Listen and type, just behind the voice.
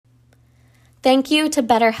Thank you to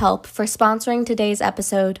BetterHelp for sponsoring today's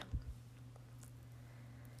episode.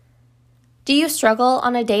 Do you struggle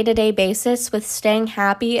on a day-to-day basis with staying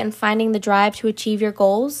happy and finding the drive to achieve your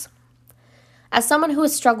goals? As someone who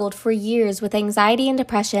has struggled for years with anxiety and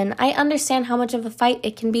depression, I understand how much of a fight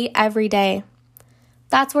it can be every day.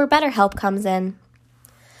 That's where BetterHelp comes in.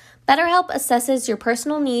 BetterHelp assesses your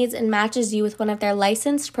personal needs and matches you with one of their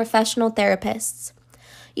licensed professional therapists.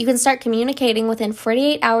 You can start communicating within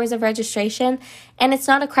 48 hours of registration, and it's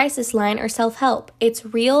not a crisis line or self-help. It's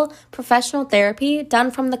real, professional therapy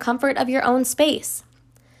done from the comfort of your own space.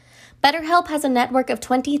 BetterHelp has a network of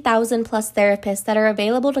 20,000 plus therapists that are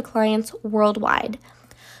available to clients worldwide.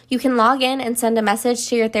 You can log in and send a message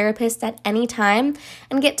to your therapist at any time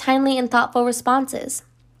and get timely and thoughtful responses.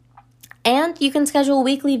 And you can schedule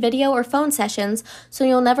weekly video or phone sessions so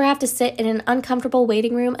you'll never have to sit in an uncomfortable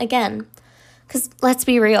waiting room again. Because let's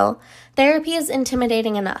be real, therapy is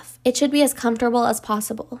intimidating enough. It should be as comfortable as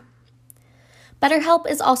possible. BetterHelp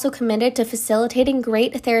is also committed to facilitating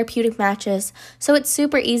great therapeutic matches, so it's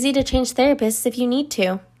super easy to change therapists if you need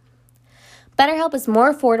to. BetterHelp is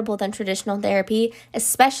more affordable than traditional therapy,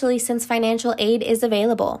 especially since financial aid is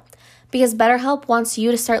available, because BetterHelp wants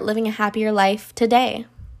you to start living a happier life today.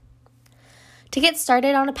 To get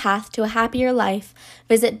started on a path to a happier life,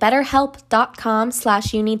 visit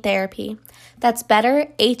betterhelp.com/youneedtherapy. That's better,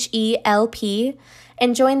 HELP,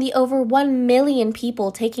 and join the over 1 million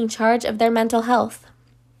people taking charge of their mental health.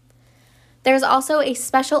 There's also a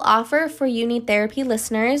special offer for You Need Therapy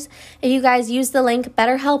listeners. If you guys use the link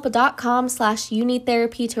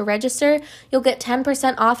betterhelp.com/youneedtherapy to register, you'll get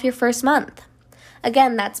 10% off your first month.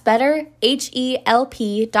 Again, that's better,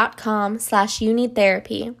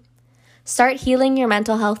 HELP.com/youneedtherapy. Start healing your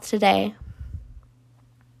mental health today.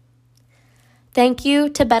 Thank you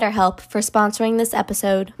to BetterHelp for sponsoring this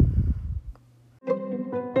episode.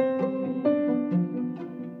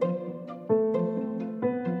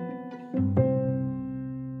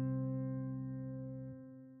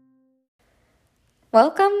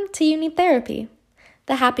 Welcome to You Need Therapy,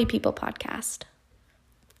 the Happy People podcast.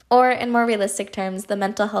 Or in more realistic terms, the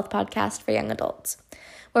mental health podcast for young adults,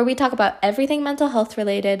 where we talk about everything mental health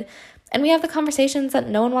related, and we have the conversations that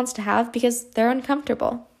no one wants to have because they're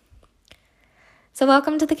uncomfortable. So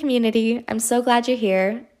welcome to the community. I'm so glad you're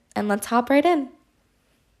here, and let's hop right in.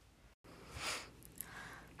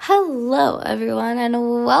 Hello, everyone,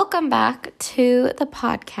 and welcome back to the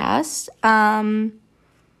podcast.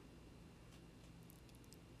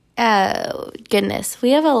 Oh, goodness,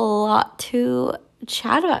 we have a lot to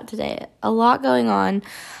chat about today, a lot going on.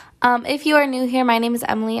 If you are new here, my name is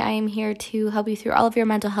Emily. I am here to help you through all of your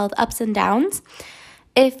mental health ups and downs.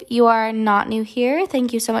 If you are not new here,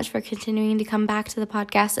 thank you so much for continuing to come back to the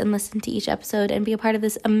podcast and listen to each episode and be a part of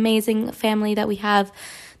this amazing family that we have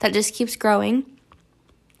that just keeps growing.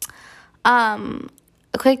 A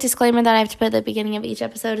quick disclaimer that I have to put at the beginning of each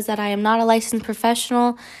episode is that I am not a licensed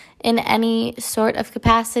professional in any sort of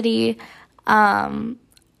capacity.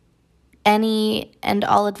 Any and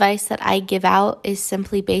all advice that I give out is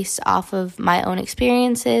simply based off of my own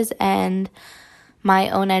experiences and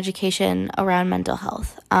my own education around mental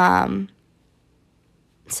health.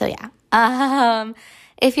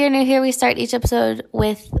 If you're new here, we start each episode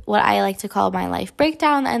with what I like to call my life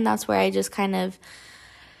breakdown, and that's where I just kind of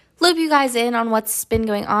loop you guys in on what's been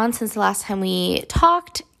going on since the last time we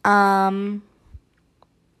talked.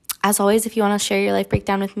 As always, if you want to share your life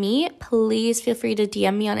breakdown with me, please feel free to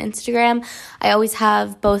DM me on Instagram. I always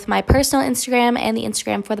have both my personal Instagram and the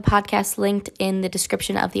Instagram for the podcast linked in the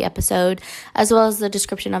description of the episode, as well as the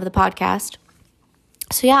description of the podcast.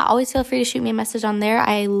 So yeah, always feel free to shoot me a message on there.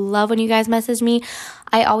 I love when you guys message me.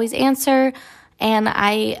 I always answer, and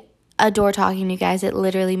I adore talking to you guys. It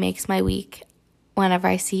literally makes my week whenever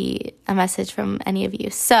I see a message from any of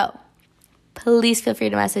you. So please feel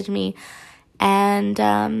free to message me. And,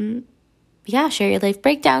 share your life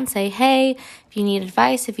breakdown. Say, hey, if you need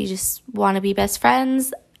advice, if you just want to be best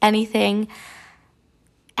friends, anything.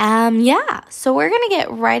 So we're going to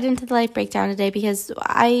get right into the life breakdown today because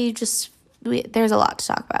there's a lot to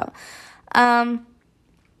talk about.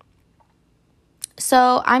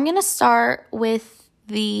 So I'm going to start with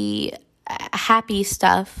the happy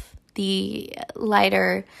stuff, the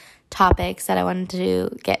lighter topics that I wanted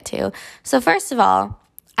to get to. So first of all,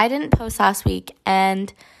 I didn't post last week,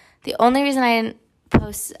 and the only reason I didn't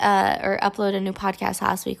post or upload a new podcast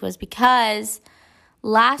last week was because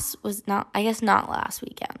not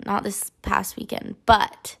this past weekend,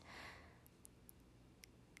 but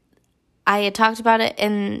I had talked about it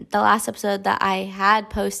in the last episode that I had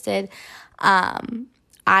posted. I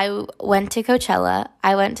went to Coachella.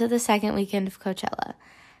 I went to the second weekend of Coachella,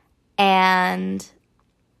 And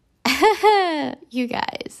you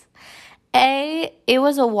guys, it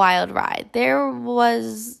was a wild ride. There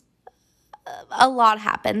was a lot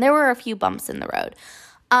happened. There were a few bumps in the road.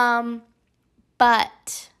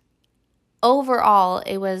 But overall,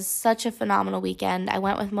 it was such a phenomenal weekend. I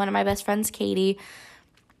went with one of my best friends, Katie.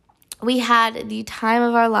 We had the time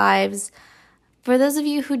of our lives. For those of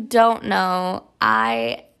you who don't know,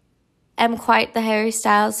 I am quite the Harry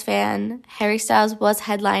Styles fan. Harry Styles was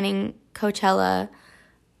headlining Coachella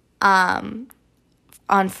on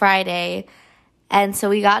Friday, and so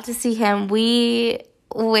we got to see him. We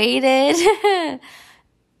waited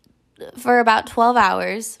for about 12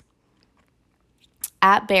 hours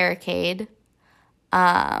at Barricade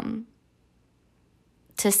to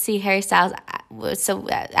see Harry Styles. So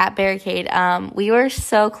at Barricade, we were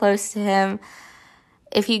so close to him.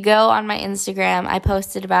 If you go on my Instagram, I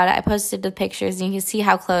posted about it. I posted the pictures, and you can see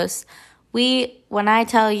how close. When I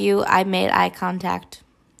tell you, I made eye contact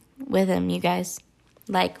with him, you guys.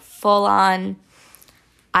 Like, full-on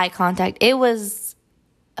eye contact.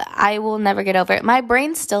 I will never get over it. My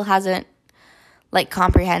brain still hasn't,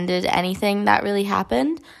 comprehended anything that really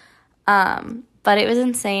happened. But it was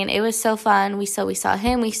insane. It was so fun. We saw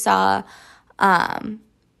him.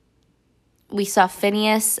 We saw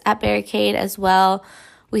Phineas at Barricade as well.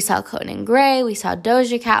 We saw Conan Gray. We saw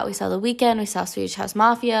Doja Cat. We saw The Weeknd. We saw Swedish House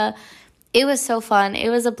Mafia. It was so fun. It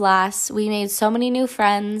was a blast. We made so many new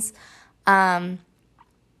friends. Most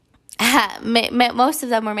of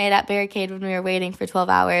them were made at Barricade when we were waiting for 12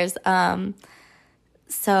 hours.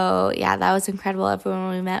 So, yeah, that was incredible. Everyone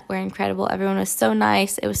we met were incredible. Everyone was so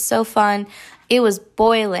nice. It was so fun. It was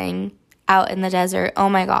boiling out in the desert. Oh,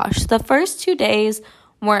 my gosh. The first 2 days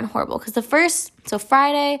weren't horrible. Because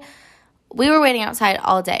Friday, we were waiting outside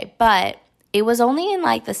all day. But it was only in, the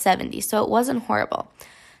 70s, so it wasn't horrible.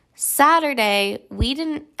 Saturday, we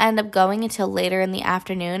didn't end up going until later in the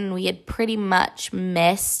afternoon, and we had pretty much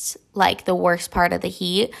missed, the worst part of the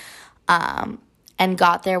heat, and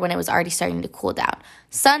got there when it was already starting to cool down.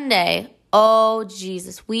 Sunday, oh,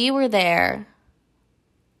 Jesus, we were there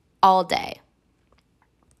all day.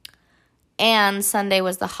 And Sunday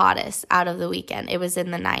was the hottest out of the weekend. It was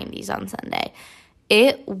in the 90s on Sunday.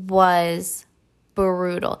 It was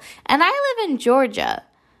brutal. And I live in Georgia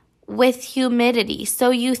with humidity.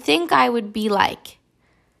 So you think I would be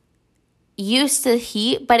used to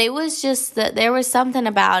heat, but it was just that there was something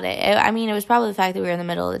about it. It was probably the fact that we were in the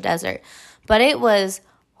middle of the desert, but it was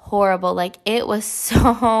horrible. It was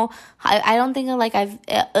so, I don't think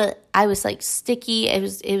I was sticky. It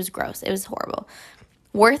was gross. It was horrible.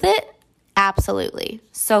 Worth it? Absolutely.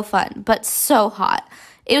 So fun, but so hot.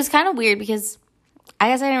 It was kind of weird because I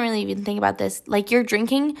guess I didn't really even think about this. You're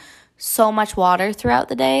drinking so much water throughout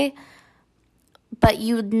the day, but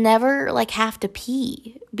you never have to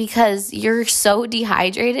pee because you're so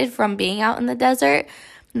dehydrated from being out in the desert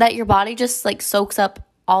that your body just soaks up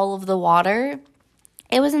all of the water.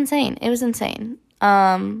 It was insane.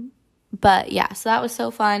 But yeah, so that was so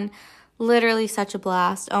fun. Literally such a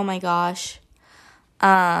blast. Oh my gosh.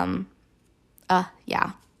 Yeah.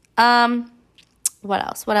 What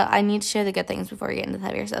else? I need to share the good things before we get into the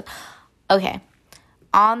heavier stuff. Okay.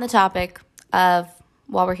 On the topic of,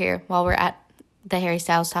 while we're at the Harry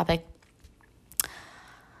Styles topic,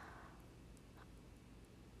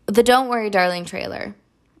 the Don't Worry Darling trailer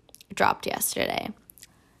dropped yesterday.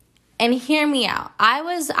 And hear me out.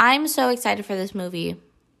 I'm so excited for this movie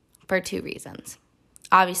for 2 reasons.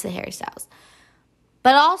 Obviously Harry Styles,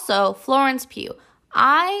 but also Florence Pugh.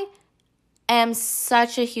 I am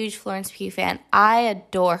such a huge Florence Pugh fan. I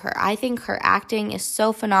adore her. I think her acting is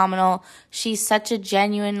so phenomenal. She's such a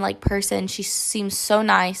genuine person. She seems so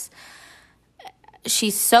nice.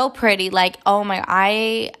 She's so pretty. Oh my,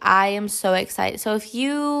 I am so excited. So if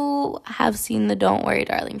you have seen the Don't Worry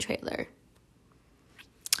Darling trailer,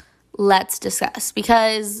 let's discuss,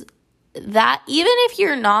 because that, even if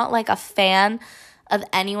you're not a fan of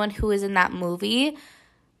anyone who is in that movie,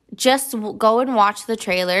 just go and watch the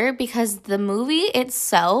trailer, because the movie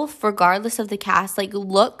itself, regardless of the cast,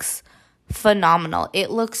 looks phenomenal.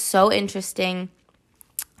 It looks so interesting.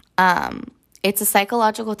 It's a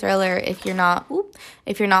psychological thriller. If you're not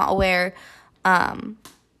aware,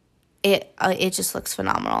 it just looks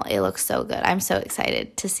phenomenal. It looks so good. I'm so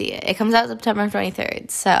excited to see it. It comes out September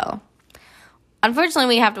 23rd. So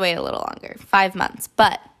unfortunately, we have to wait a little longer, 5 months,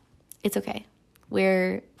 but it's okay. We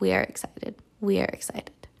are excited. We are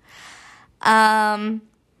excited. On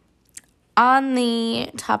the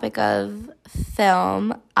topic of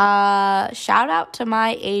film, shout out to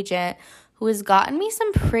my agent who has gotten me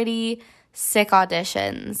some pretty sick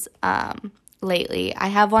auditions lately. I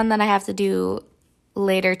have one that I have to do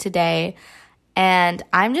later today. And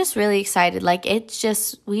I'm just really excited. Like,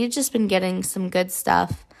 we've just been getting some good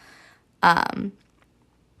stuff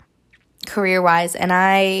career-wise, and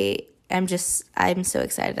I'm so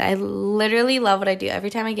excited. I literally love what I do. Every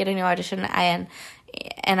time I get a new audition and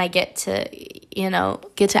I get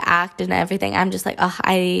to act and everything, I'm just like, oh,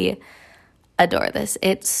 I adore this.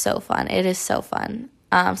 It's so fun. It is so fun.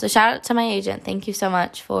 So shout out to my agent. Thank you so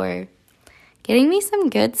much for getting me some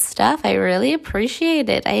good stuff. I really appreciate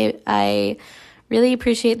it. I really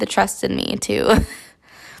appreciate the trust in me to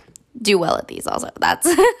do well at these also.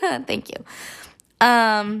 That's thank you.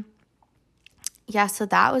 Yeah, so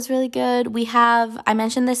that was really good. I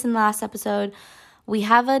mentioned this in the last episode, we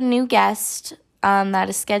have a new guest that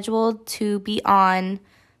is scheduled to be on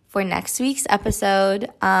for next week's episode.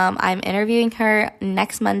 I'm interviewing her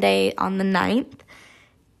next Monday on the 9th,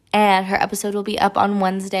 and her episode will be up on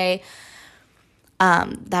Wednesday.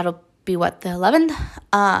 That'll be the 11th.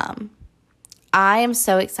 I am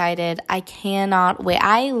so excited. I cannot wait.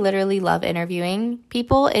 I literally love interviewing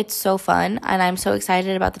people. It's so fun, and I'm so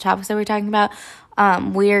excited about the topics that we're talking about.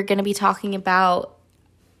 We're going to be talking about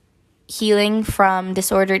healing from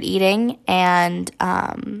disordered eating and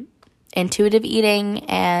intuitive eating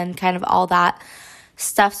and kind of all that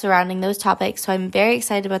stuff surrounding those topics. So I'm very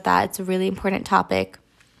excited about that. It's a really important topic.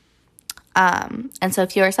 And so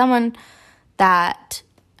if you are someone that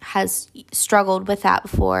has struggled with that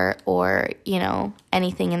before, or,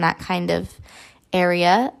 anything in that kind of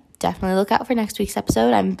area, definitely look out for next week's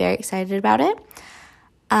episode. I'm very excited about it.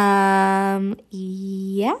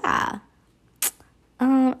 Yeah.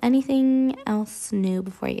 Anything else new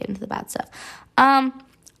before I get into the bad stuff?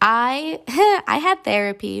 I had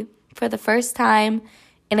therapy for the first time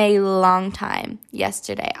in a long time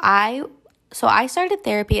yesterday. I started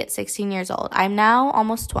therapy at 16 years old. I'm now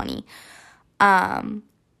almost 20.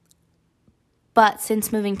 But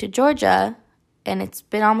since moving to Georgia, and it's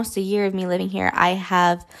been almost a year of me living here,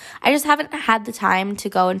 I just haven't had the time to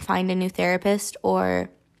go and find a new therapist or,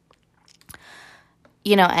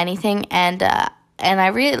 anything. And I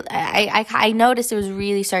noticed it was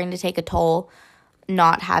really starting to take a toll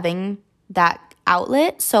not having that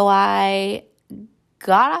outlet. So I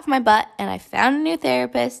got off my butt and I found a new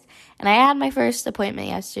therapist, and I had my first appointment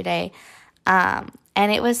yesterday. And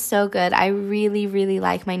it was so good. I really, really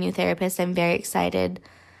like my new therapist. I'm very excited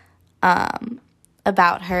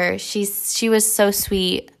about her. She was so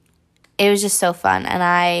sweet. It was just so fun.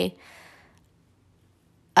 And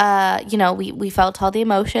we felt all the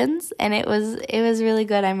emotions, and it was really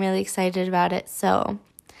good. I'm really excited about it. So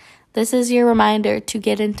this is your reminder to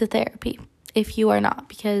get into therapy if you are not,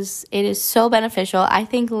 because it is so beneficial. I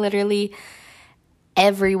think literally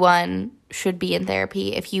everyone should be in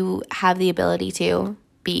therapy if you have the ability to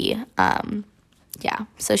be.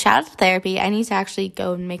 So shout out to therapy. I need to actually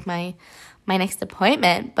go and make my next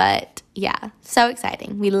appointment, but yeah, so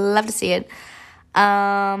exciting. We love to see it.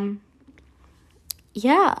 I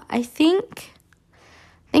think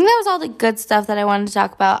that was all the good stuff that I wanted to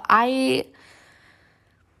talk about. I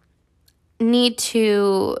need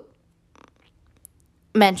to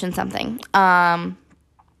mention something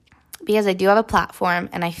because I do have a platform,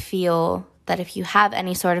 and I feel that if you have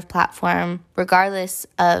any sort of platform, regardless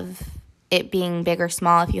of it being big or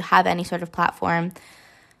small, if you have any sort of platform,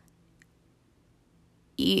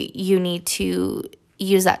 you need to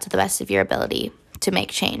use that to the best of your ability to make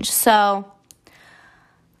change. So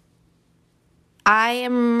I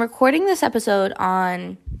am recording this episode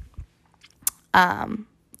on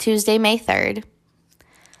Tuesday, May 3rd.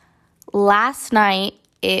 Last night,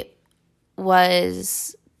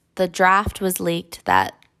 the draft was leaked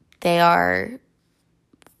that they are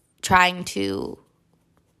trying to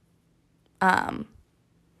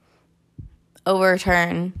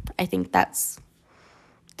overturn, I think that's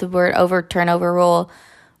the word, overrule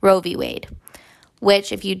Roe v. Wade,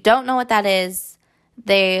 which, if you don't know what that is,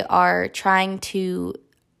 they are trying to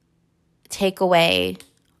take away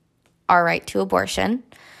our right to abortion.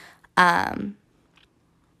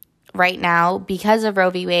 Right now, because of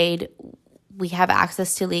Roe v. Wade, we have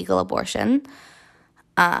access to legal abortion.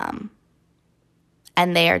 And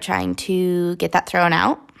they are trying to get that thrown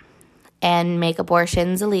out and make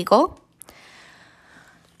abortions illegal.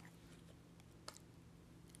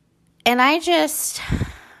 And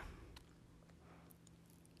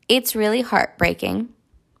it's really heartbreaking.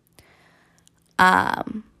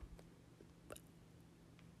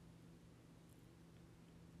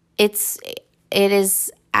 It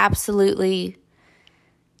is absolutely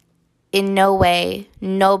in no way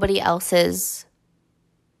nobody else's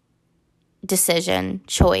decision,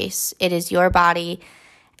 choice. It is your body,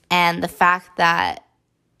 and the fact that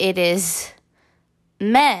it is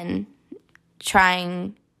men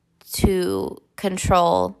trying to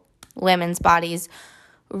control women's bodies,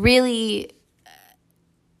 really,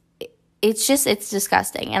 it's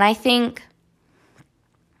disgusting. And I think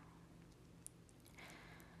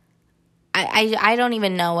I don't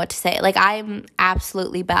even know what to say. Like, I'm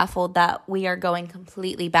absolutely baffled that we are going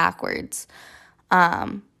completely backwards.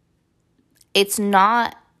 It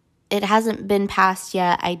hasn't been passed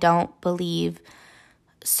yet, I don't believe.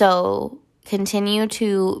 So continue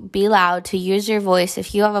to be loud, to use your voice.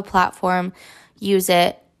 If you have a platform, use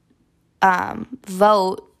it.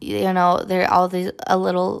 Vote. There are all these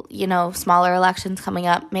smaller elections coming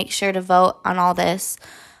up. Make sure to vote on all this.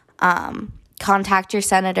 Contact your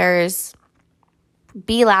senators.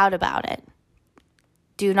 Be loud about it.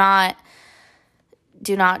 Do not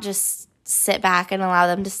just sit back and allow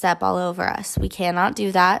them to step all over us. We cannot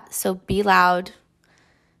do that. So be loud.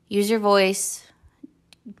 Use your voice.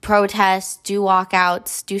 Protest. Do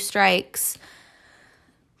walkouts. Do strikes.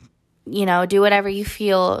 Do whatever you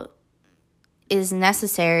feel is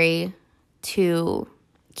necessary to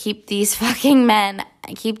keep these fucking men,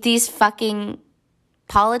 keep these fucking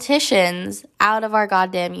politicians out of our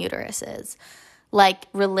goddamn uteruses. Like,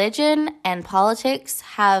 religion and politics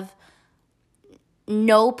have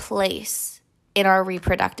no place in our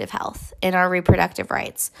reproductive health, in our reproductive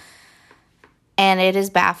rights. And it is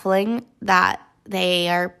baffling that they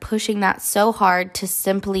are pushing that so hard to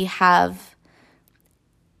simply have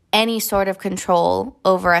any sort of control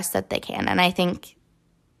over us that they can. And I think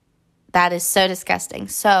that is so disgusting.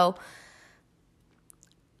 So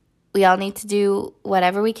we all need to do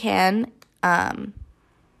whatever we can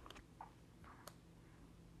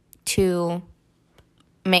to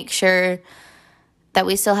make sure that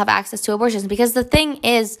we still have access to abortions. Because the thing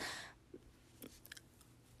is,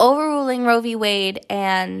 overruling Roe v. Wade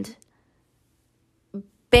and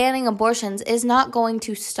banning abortions is not going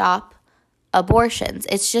to stop abortions.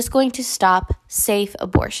 It's just going to stop safe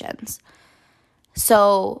abortions.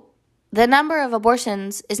 So the number of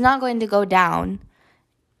abortions is not going to go down,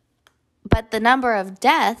 but the number of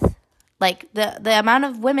death, like the amount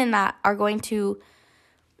of women that are going to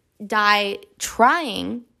die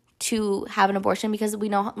trying to have an abortion because we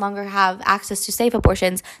no longer have access to safe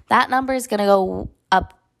abortions, that number is going to go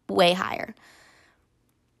up way higher.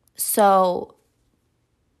 So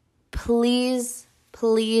please,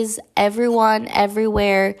 everyone,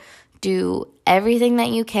 everywhere, do everything that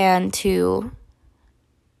you can to,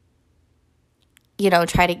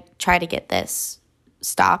 try to get this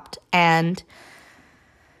stopped and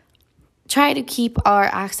try to keep our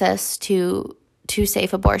access to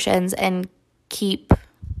safe abortions and keep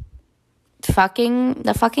the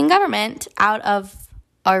fucking government out of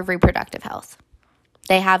our reproductive health.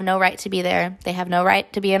 They have no right to be there. They have no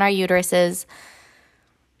right to be in our uteruses.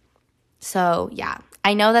 So, yeah,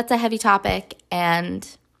 I know that's a heavy topic and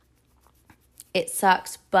it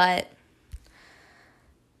sucks, but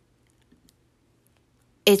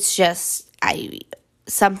it's just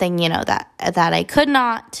something, that I could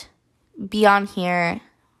not be on here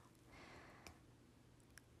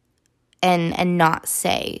and not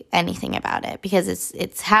say anything about it, because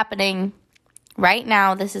it's happening right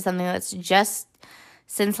now. This is something that's just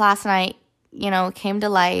since last night, came to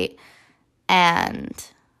light, and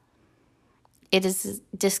it is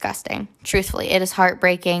disgusting. Truthfully, it is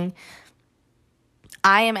heartbreaking.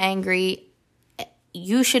 I am angry.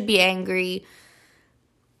 You should be angry.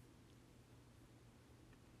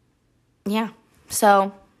 Yeah.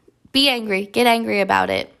 So be angry. Get angry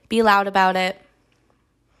about it. Be loud about it.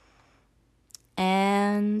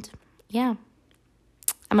 And yeah,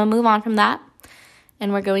 I'm going to move on from that.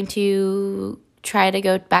 And we're going to try to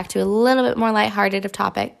go back to a little bit more lighthearted of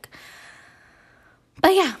topic.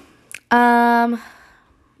 But yeah,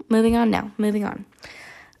 moving on.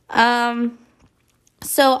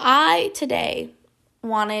 So I today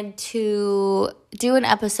wanted to do an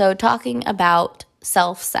episode talking about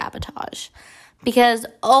self-sabotage, because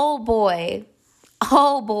oh boy,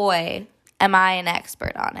 am I an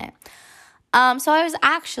expert on it. So I was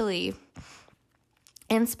actually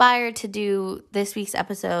inspired to do this week's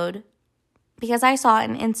episode because I saw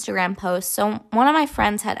an Instagram post. So one of my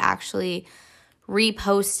friends had actually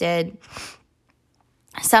reposted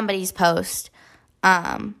somebody's post,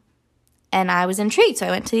 and I was intrigued, so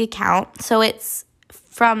I went to the account. So it's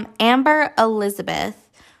from Amber Elizabeth,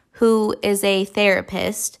 who is a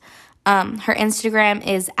therapist. Her Instagram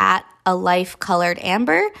is at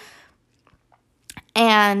 @alifecoloredamber,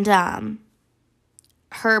 and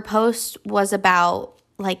her post was about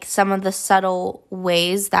like some of the subtle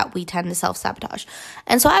ways that we tend to self-sabotage.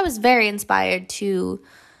 And so I was very inspired to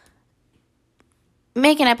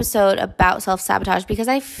make an episode about self-sabotage because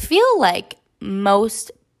I feel like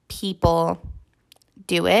most people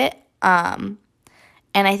do it. And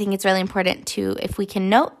I think it's really important to, if we can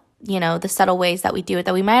note, the subtle ways that we do it,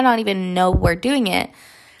 that we might not even know we're doing it.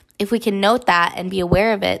 If we can note that and be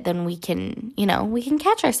aware of it, then we can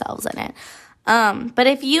catch ourselves in it. But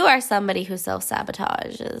if you are somebody who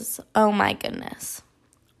self-sabotages, oh my goodness,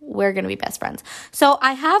 we're going to be best friends. So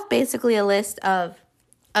I have basically a list of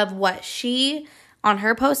what she on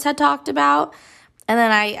her post had talked about. And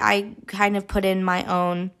then I kind of put in my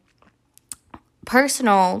own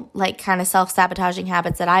personal, like, kind of self-sabotaging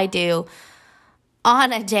habits that I do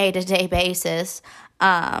on a day-to-day basis.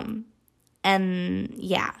 And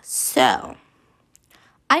yeah, so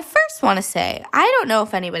I first want to say, I don't know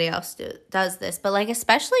if anybody else does this, but, like,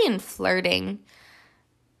 especially in flirting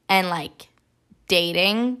and, like,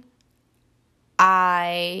 dating,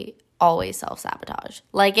 I always self-sabotage.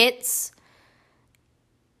 Like, it's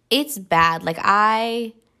bad. Like,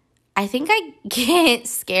 I think I get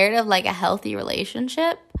scared of, like, a healthy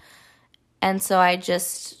relationship, and so I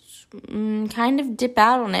just kind of dip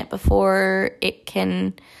out on it before it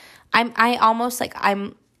can.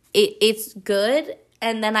 It's good,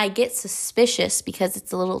 and then I get suspicious because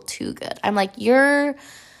it's a little too good. I'm like, you're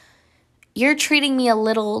treating me a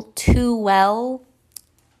little too well,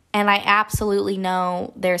 and I absolutely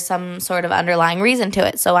know there's some sort of underlying reason to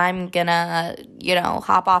it, so I'm gonna,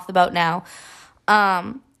 hop off the boat now.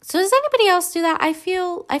 So does anybody else do that? I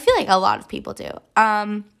feel like a lot of people do.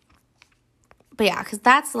 But yeah, because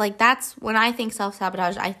that's when I think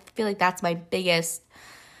self-sabotage, I feel like that's my biggest,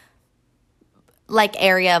 like,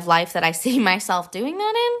 area of life that I see myself doing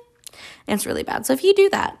that in. And it's really bad. So if you do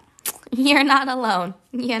that, you're not alone.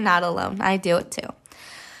 You're not alone. I do it too.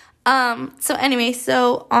 So anyway,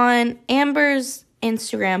 so on Amber's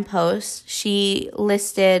Instagram post, she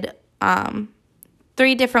listed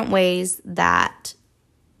 3 different ways that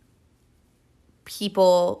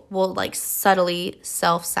people will, like, subtly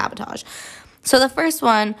self-sabotage. So the first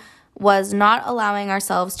one was not allowing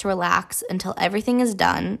ourselves to relax until everything is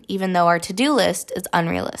done, even though our to-do list is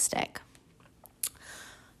unrealistic.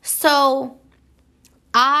 So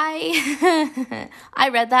I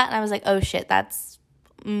read that and I was like, oh shit, that's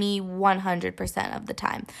me 100% of the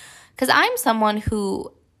time. Because I'm someone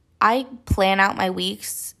who, I plan out my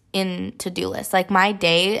weeks in to-do lists. Like, my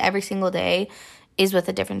day, every single day, is with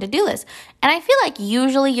a different to-do list. And I feel like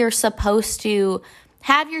usually you're supposed to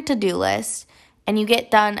have your to-do list and you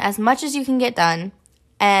get done as much as you can get done,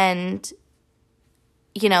 and,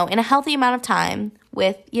 in a healthy amount of time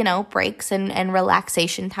with, breaks and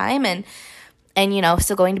relaxation time and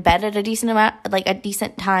still going to bed at a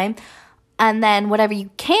decent time. And then whatever you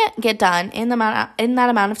can't get done in that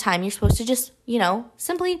amount of time, you're supposed to just,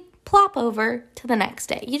 simply plop over to the next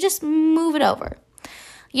day. You just move it over.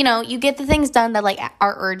 You get the things done that, like,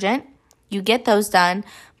 are urgent. You get those done.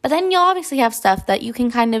 But then you'll obviously have stuff that you can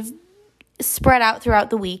kind of spread out throughout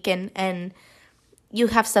the week, and you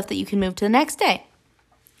have stuff that you can move to the next day.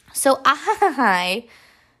 So I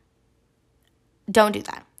don't do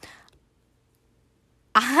that.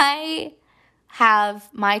 I have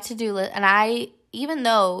my to-do list, and even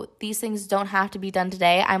though these things don't have to be done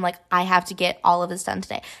today, I'm like, I have to get all of this done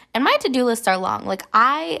today. And my to-do lists are long. Like,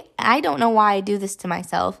 I don't know why I do this to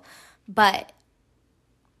myself, but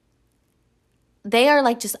they are,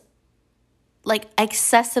 like, just, like,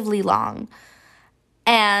 excessively long.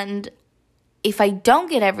 And if I don't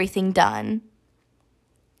get everything done,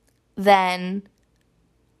 then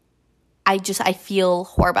I feel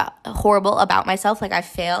horrible about myself, like I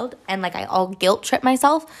failed, and, like, I'll guilt trip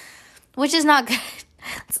myself, which is not good.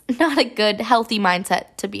 It's not a good, healthy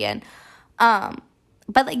mindset to be in.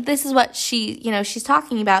 But, like, this is what she's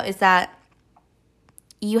talking about, is that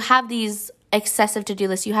you have these excessive to-do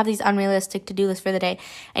lists, you have these unrealistic to-do lists for the day,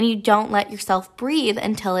 and you don't let yourself breathe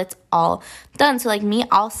until it's all done. So, like me,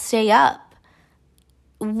 I'll stay up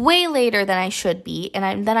way later than I should be,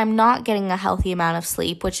 and then I'm not getting a healthy amount of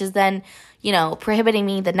sleep, which is then, prohibiting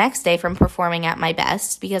me the next day from performing at my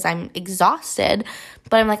best because I'm exhausted.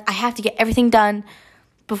 But I'm like, I have to get everything done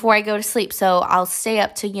before I go to sleep, so I'll stay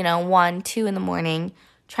up to 1, 2 in the morning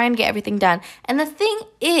trying to get everything done. And the thing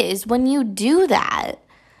is, when you do that,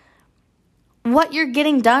 what you're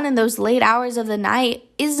getting done in those late hours of the night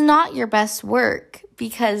is not your best work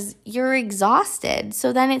because you're exhausted.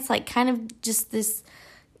 So then it's, like, kind of just this,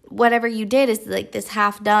 whatever you did is, like, this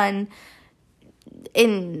half done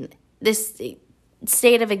in this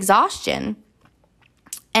state of exhaustion.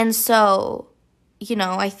 And so,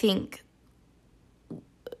 I think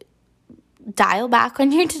dial back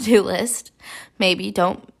on your to-do list. Maybe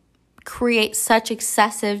don't create such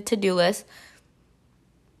excessive to-do lists.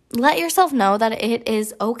 let yourself know that it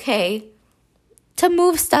is okay to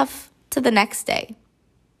move stuff to the next day,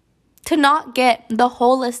 to not get the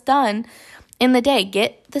whole list done in the day.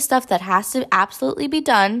 Get the stuff that has to absolutely be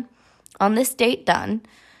done on this date done,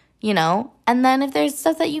 and then if there's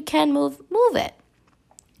stuff that you can move it.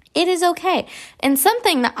 It is okay. And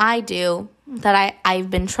something that I do, that I've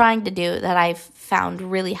been trying to do, that I've found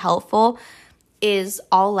really helpful, is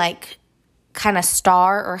I'll kind of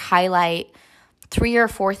star or highlight 3 or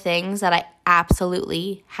 4 things that I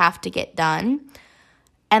absolutely have to get done.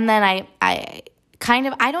 And then I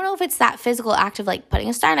don't know if it's that physical act of putting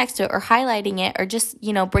a star next to it or highlighting it, or just,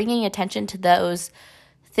 bringing attention to those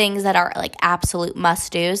things that are absolute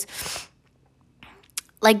must-dos.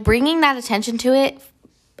 Bringing that attention to it,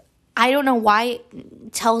 I don't know why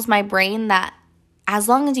it tells my brain that as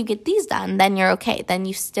long as you get these done, then you're okay. Then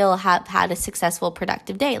you still have had a successful,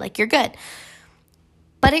 productive day. You're good.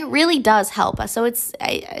 But it really does help us. So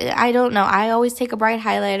I don't know. I always take a bright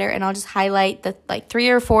highlighter and I'll just highlight the 3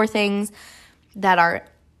 or 4 things that are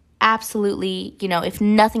absolutely, if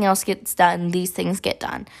nothing else gets done, these things get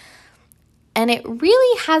done. And it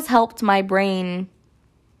really has helped my brain,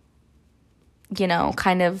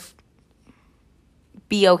 kind of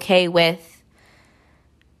be okay with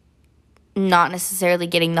not necessarily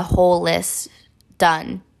getting the whole list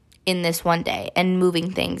done in this one day and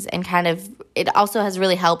moving things, and it also has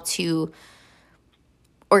really helped to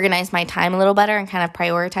organize my time a little better and kind of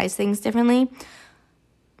prioritize things differently.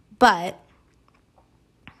 But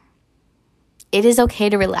it is okay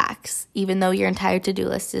to relax, even though your entire to-do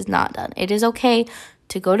list is not done. It is okay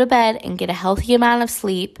to go to bed and get a healthy amount of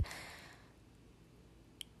sleep,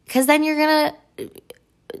 because then you're going to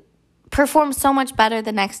perform so much better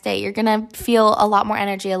the next day. You're going to feel a lot more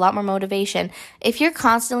energy, a lot more motivation. If you're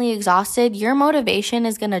constantly exhausted, your motivation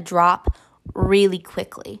is going to drop really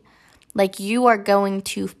quickly. You are going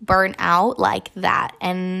to burn out like that.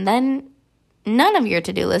 And then none of your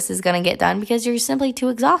to-do list is going to get done because you're simply too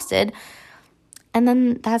exhausted. And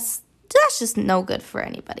then that's just no good for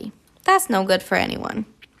anybody. That's no good for anyone.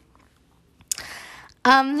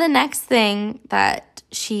 The next thing that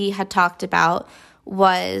she had talked about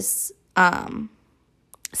was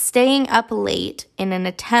staying up late in an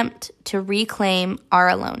attempt to reclaim our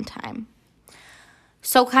alone time.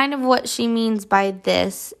 So kind of what she means by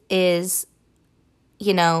this is,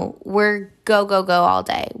 we're go all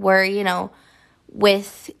day. We're,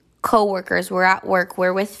 with coworkers, we're at work,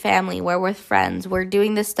 we're with family, we're with friends, we're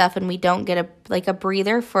doing this stuff, and we don't get a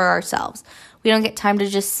breather for ourselves. We don't get time to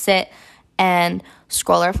just sit and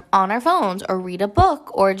scroll on our phones or read a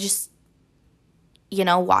book or just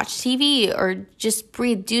watch TV or just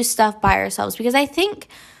breathe, do stuff by ourselves. Because I think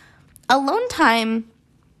alone time,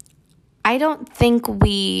 I don't think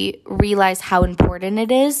we realize how important it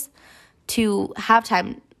is to have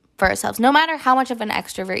time for ourselves. No matter how much of an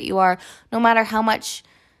extrovert you are, no matter how much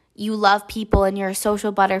you love people and you're a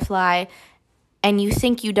social butterfly and you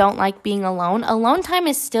think you don't like being alone time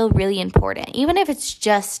is still really important. Even if it's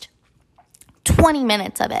just 20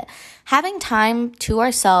 minutes of it. Having time to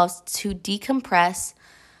ourselves to decompress,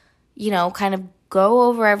 kind of go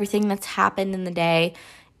over everything that's happened in the day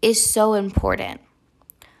is so important.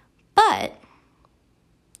 But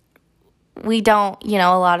we don't,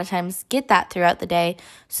 a lot of times get that throughout the day.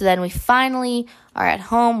 So then we finally are at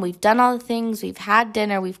home. We've done all the things. We've had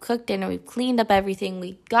dinner. We've cooked dinner. We've cleaned up everything.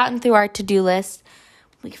 We've gotten through our to-do list.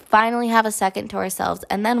 We finally have a second to ourselves.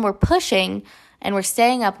 And then we're pushing and we're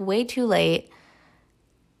staying up way too late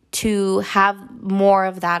to have more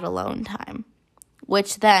of that alone time,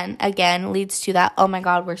 which then, again, leads to that, oh my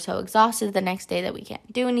God, we're so exhausted the next day that we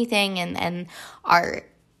can't do anything, and our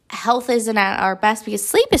health isn't at our best, because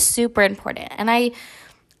sleep is super important. And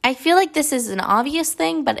I feel like this is an obvious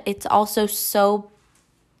thing, but it's also so,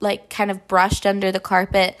 kind of brushed under the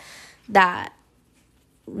carpet that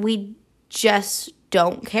we just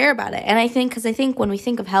don't care about it. And I think when we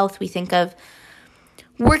think of health, we think of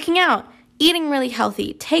working out, eating really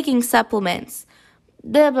healthy, taking supplements,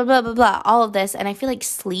 blah, blah, blah, blah, blah, all of this. And I feel like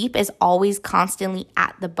sleep is always constantly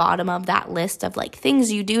at the bottom of that list of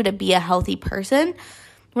things you do to be a healthy person,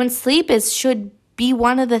 when sleep should be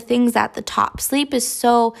one of the things at the top. Sleep is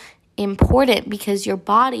so important because your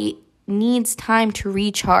body needs time to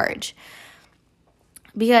recharge.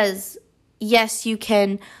 Because yes, you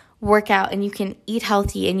can work out and you can eat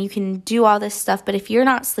healthy and you can do all this stuff, but if you're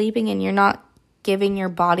not sleeping and you're not giving your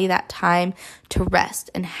body that time to rest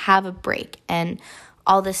and have a break and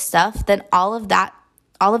all this stuff, then all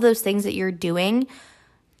of those things that you're doing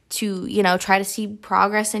to, try to see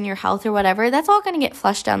progress in your health or whatever, that's all going to get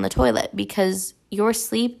flushed down the toilet, because your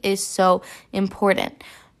sleep is so important.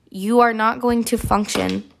 You are not going to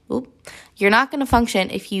function you're not going to function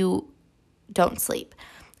if you don't sleep.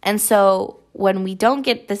 And so when we don't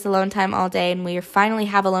get this alone time all day and we finally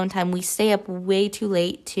have alone time, we stay up way too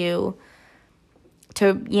late to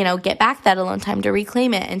get back that alone time, to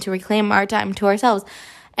reclaim it and to reclaim our time to ourselves.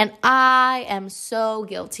 And I am so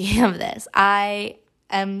guilty of this. I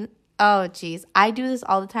do this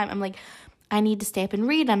all the time. I'm like, I need to stay up and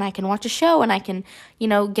read, and I can watch a show, and I can,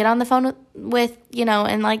 get on the phone with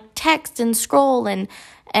and like text and scroll and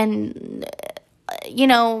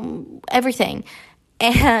everything.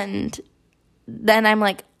 And then I'm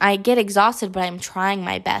like, I get exhausted, but I'm trying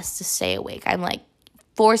my best to stay awake. I'm like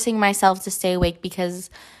forcing myself to stay awake because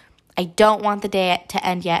I don't want the day to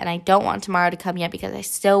end yet, and I don't want tomorrow to come yet, because I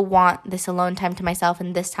still want this alone time to myself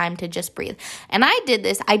and this time to just breathe. And I do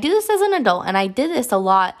this as an adult, and I did this a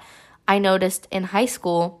lot, I noticed, in high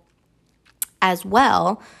school as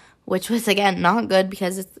well, which was, again, not good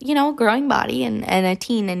because it's, a growing body and a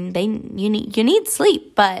teen, and you need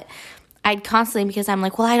sleep. But I'd constantly, because I'm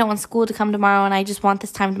like, well, I don't want school to come tomorrow, and I just want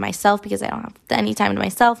this time to myself because I don't have any time to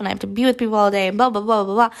myself, and I have to be with people all day, and blah, blah, blah,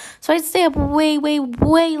 blah, blah. So I'd stay up way, way,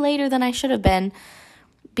 way later than I should have been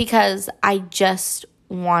because I just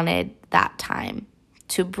wanted that time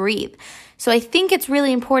to breathe. So I think it's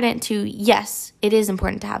really important yes, it is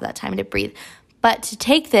important to have that time to breathe, but to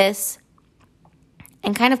take this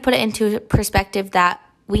and kind of put it into perspective that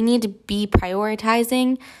we need to be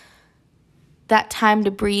prioritizing that time to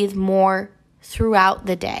breathe more throughout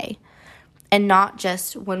the day, and not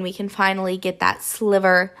just when we can finally get that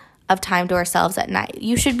sliver of time to ourselves at night.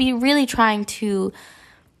 You should be really trying to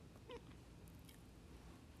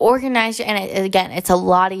organize, and again, it's a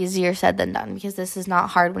lot easier said than done because this is not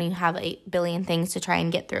hard when you have 8 billion things to try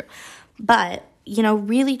and get through. But,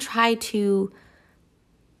 really try to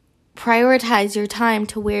prioritize your time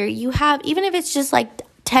to where you have, even if it's just like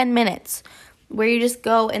 10 minutes, where you just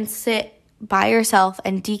go and sit by yourself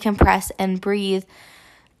and decompress and breathe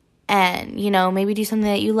and, maybe do something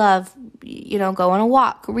that you love, go on a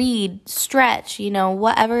walk, read, stretch,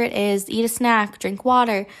 whatever it is, eat a snack, drink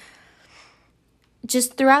water.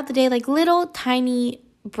 Just throughout the day, like little tiny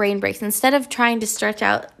brain breaks. Instead of trying to stretch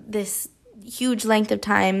out this huge length of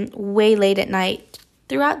time way late at night,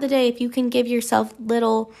 throughout the day, if you can give yourself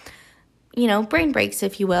little, brain breaks,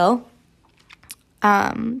 if you will,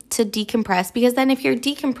 to decompress. Because then if you're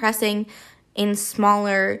decompressing in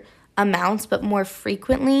smaller amounts but more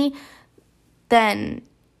frequently, then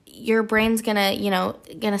your brain's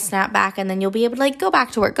gonna snap back, and then you'll be able to go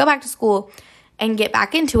back to work, go back to school, and get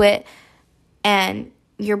back into it. And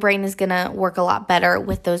your brain is gonna work a lot better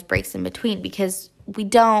with those breaks in between, because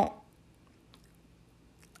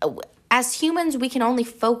as humans, we can only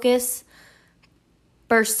focus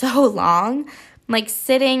for so long. Like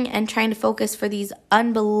sitting and trying to focus for these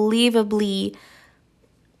unbelievably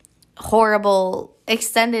horrible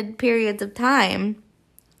extended periods of time,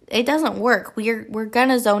 it doesn't work. We're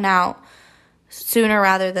gonna zone out sooner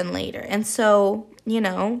rather than later. And so,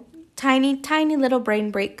 tiny little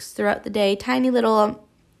brain breaks throughout the day, tiny little,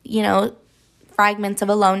 fragments of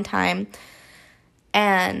alone time,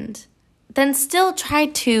 and then still try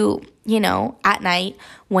to, at night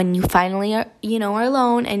when you finally are, are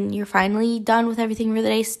alone and you're finally done with everything for the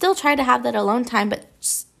day, still try to have that alone time, but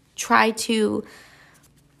just try to,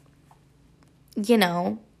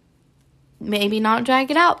 maybe not drag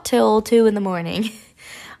it out till 2 a.m.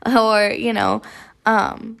 or,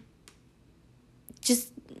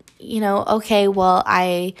 just, okay, well,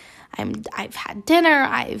 I've had dinner,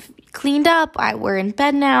 I've cleaned up, we're in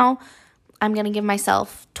bed now. I'm going to give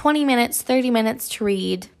myself 20 minutes, 30 minutes to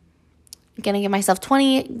read. I'm going to give myself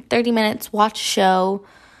 20, 30 minutes, watch a show.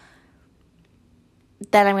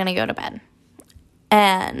 Then I'm going to go to bed.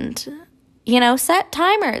 And, set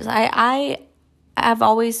timers. I've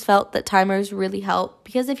always felt that timers really help,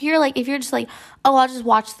 because if you're just like, oh, I'll just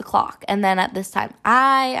watch the clock, and then at this time,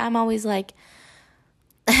 I'm always like,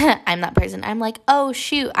 I'm that person. I'm like, oh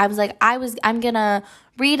shoot, I'm gonna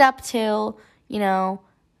read up till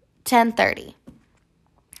 10:30,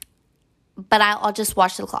 but I'll just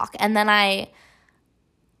watch the clock, and then I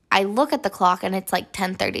look at the clock and it's like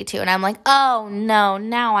 10:32, and I'm like, oh no,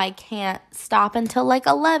 now I can't stop until like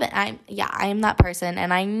 11. I am that person,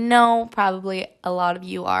 and I know probably a lot of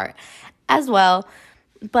you are as well.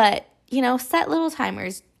 But set little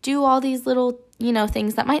timers, do all these little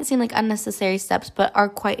things that might seem like unnecessary steps, but are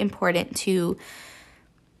quite important to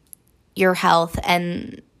your health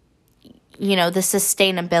and the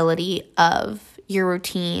sustainability of your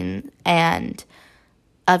routine and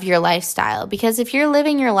of your lifestyle. Because if you're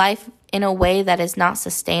living your life in a way that is not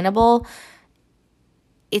sustainable,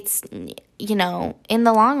 it's, in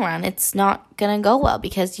the long run, it's not going to go well,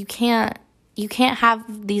 because you can't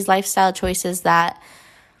have these lifestyle choices that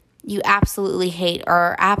you absolutely hate or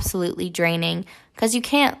are absolutely draining, because you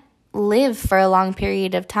can't live for a long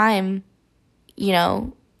period of time,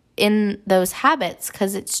 in those habits,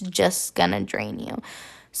 because it's just going to drain you.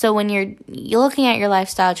 So when you're looking at your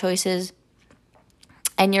lifestyle choices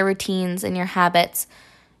and your routines and your habits,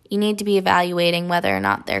 you need to be evaluating whether or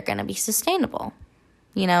not they're going to be sustainable.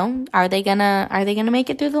 Are they going to make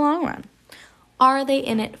it through the long run? Are they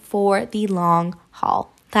in it for the long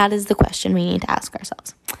haul? That is the question we need to ask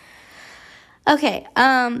ourselves. Okay,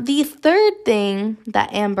 the third thing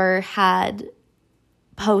that Amber had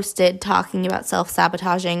posted talking about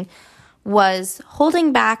self-sabotaging was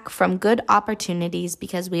holding back from good opportunities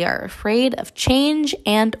because we are afraid of change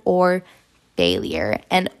and or failure.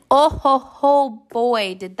 And oh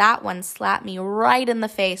boy, did that one slap me right in the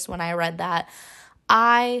face when I read that.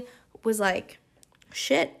 I was like,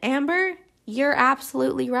 shit, Amber, you're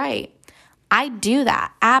absolutely right. I do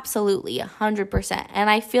that, absolutely, 100%. And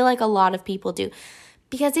I feel like a lot of people do,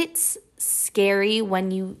 because it's scary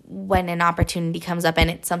when an opportunity comes up and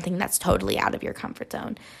it's something that's totally out of your comfort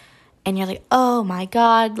zone. And you're like, oh my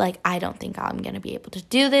God, like, I don't think I'm going to be able to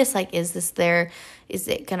do this. Like, is it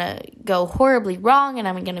going to go horribly wrong and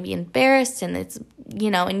I'm going to be embarrassed? And it's,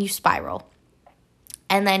 and you spiral.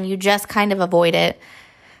 And then you just kind of avoid it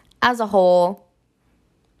as a whole,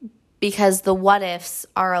 because the what ifs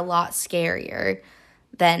are a lot scarier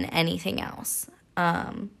than anything else.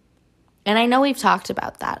 And I know we've talked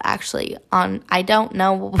about that actually I don't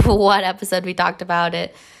know what episode we talked about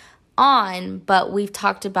it on, but we've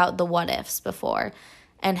talked about the what ifs before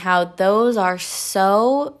and how those are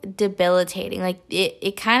so debilitating. Like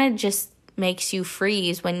it kind of just makes you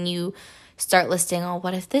freeze when you start listing, oh,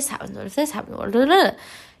 what if this happens? What if this happens?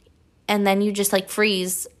 And then you just like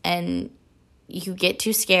freeze and you get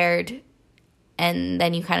too scared, and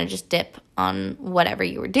then you kind of just dip on whatever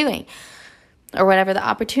you were doing or whatever the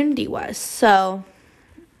opportunity was. So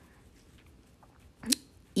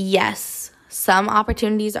yes, some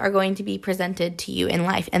opportunities are going to be presented to you in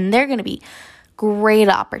life, and they're going to be great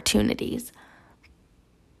opportunities.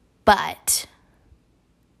 But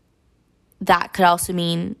that could also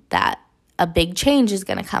mean that a big change is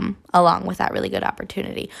going to come along with that really good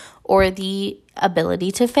opportunity, or the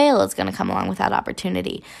ability to fail is going to come along with that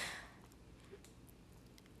opportunity.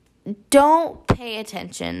 Don't pay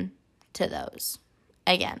attention to those.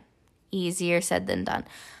 Again, easier said than done.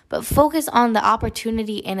 But focus on the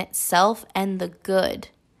opportunity in itself and the good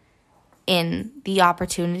in the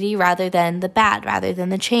opportunity rather than the bad, rather than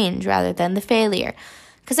the change, rather than the failure.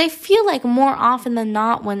 Because I feel like more often than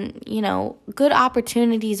not, when, good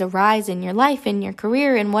opportunities arise in your life, in your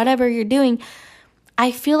career, in whatever you're doing,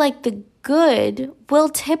 I feel like the good will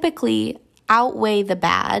typically outweigh the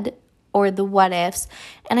bad or the what ifs.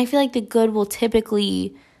 And I feel like the good will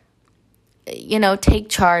typically, take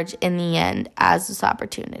charge in the end as this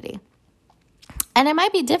opportunity. And it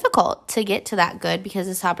might be difficult to get to that good because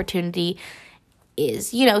this opportunity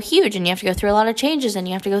is, huge, and you have to go through a lot of changes and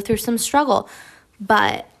you have to go through some struggle.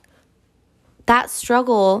 But that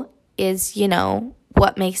struggle is,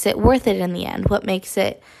 what makes it worth it in the end. What makes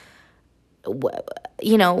it,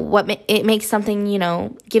 it makes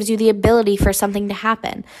something, gives you the ability for something to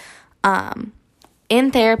happen.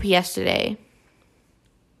 In therapy yesterday,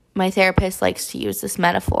 my therapist likes to use this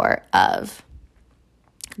metaphor of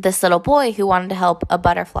this little boy who wanted to help a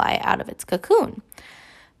butterfly out of its cocoon,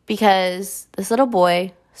 because this little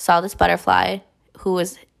boy saw this butterfly who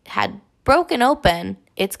had broken open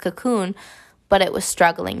its cocoon, but it was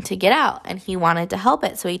struggling to get out, and he wanted to help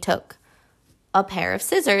it. So he took a pair of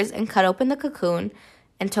scissors and cut open the cocoon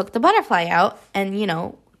and took the butterfly out and,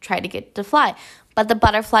 tried to get it to fly. But the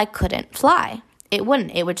butterfly couldn't fly. It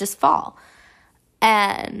wouldn't. It would just fall.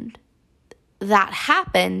 And that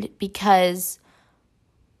happened because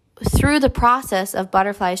through the process of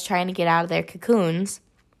butterflies trying to get out of their cocoons,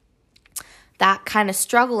 that kind of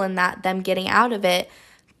struggle and that them getting out of it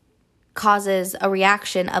causes a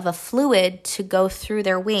reaction of a fluid to go through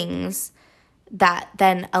their wings that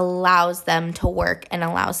then allows them to work and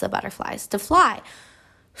allows the butterflies to fly.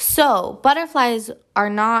 So butterflies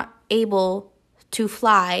are not able to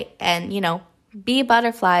fly and, be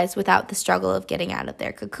butterflies without the struggle of getting out of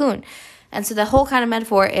their cocoon. And so the whole kind of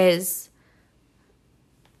metaphor is,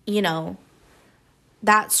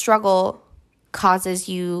 that struggle causes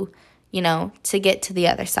you, to get to the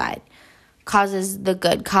other side, causes the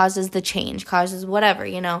good, causes the change, causes whatever,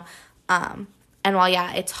 and while,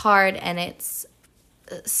 yeah, it's hard and it's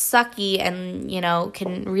sucky and,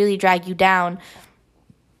 can really drag you down,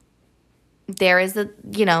 there is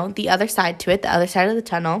the other side to it, the other side of the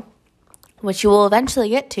tunnel, which you will eventually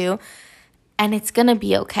get to, and it's going to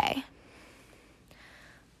be okay.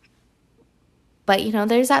 But,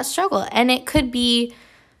 there's that struggle, and it could be,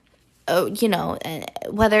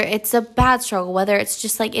 whether it's a bad struggle, whether it's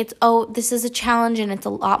just like, this is a challenge and it's a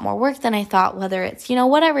lot more work than I thought, whether it's,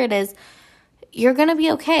 whatever it is, you're going to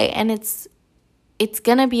be okay. And it's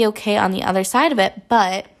going to be okay on the other side of it,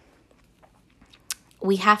 but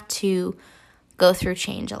we have to go through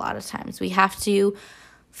change a lot of times. We have to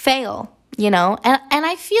fail, and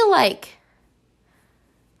I feel like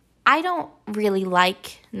I don't really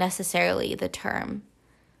like necessarily the term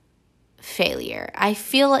failure.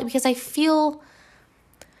 Because I feel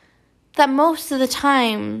that most of the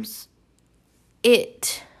times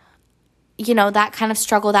that kind of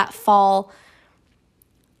struggle, that fall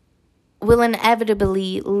will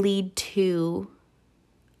inevitably lead to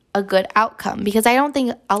a good outcome. Because I don't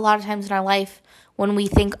think a lot of times in our life when we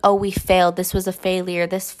think, we failed, this was a failure,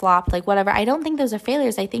 this flopped, like whatever, I don't think those are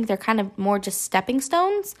failures. I think they're kind of more just stepping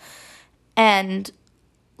stones and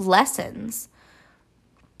lessons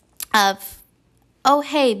of,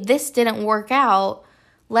 hey, this didn't work out.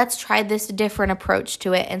 Let's try this different approach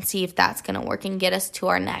to it and see if that's going to work and get us to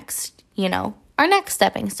our next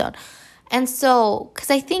stepping stone. And so,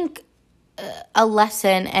 because I think a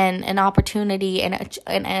lesson and an opportunity and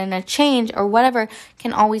a change or whatever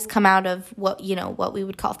can always come out of what we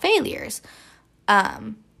would call failures.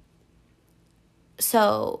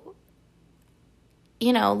 So,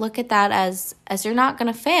 look at that as you're not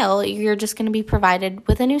going to fail. You're just going to be provided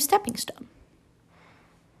with a new stepping stone.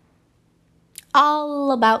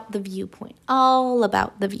 All about the viewpoint.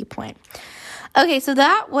 Okay, so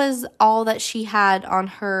that was all that she had on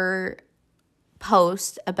her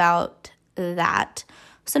post about that.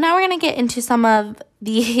 So now we're going to get into some of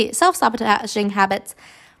the self-sabotaging habits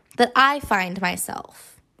that I find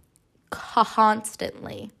myself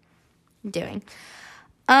constantly doing.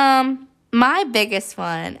 My biggest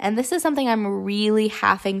one, and this is something I'm really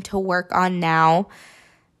having to work on now,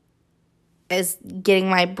 is getting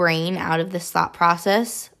my brain out of this thought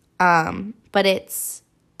process. But it's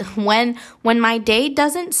when my day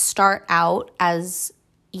doesn't start out as,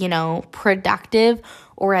 productive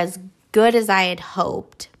or as good as I had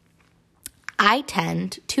hoped, I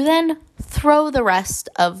tend to then throw the rest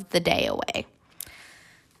of the day away.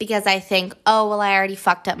 Because I think, I already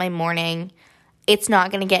fucked up my morning. It's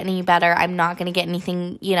not going to get any better. I'm not going to get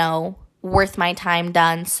anything, worth my time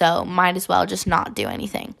done. So might as well just not do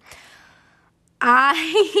anything.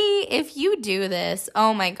 If you do this,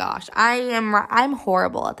 oh my gosh, I'm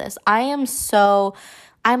horrible at this. I'm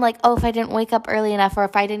like, if I didn't wake up early enough, or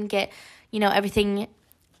if I didn't get, everything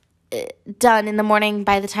done in the morning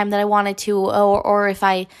by the time that I wanted to, or if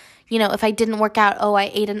I didn't work out,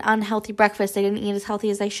 I ate an unhealthy breakfast, I didn't eat as healthy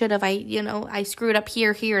as I should have, I screwed up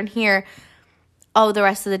here, and here, the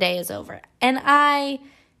rest of the day is over. And I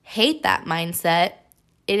hate that mindset.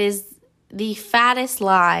 It is the fattest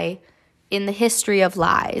lie in the history of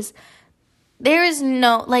lies. There is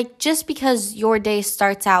no, just because your day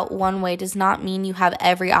starts out one way does not mean you have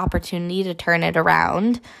every opportunity to turn it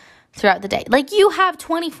around throughout the day. You have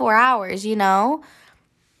 24 hours,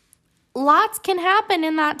 Lots can happen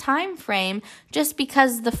in that time frame. Just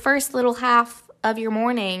because the first little half of your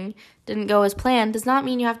morning didn't go as planned does not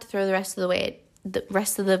mean you have to throw the rest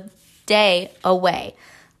of the day away.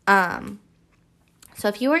 So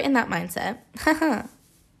if you were in that mindset,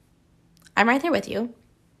 I'm right there with you.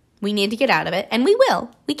 We need to get out of it, and we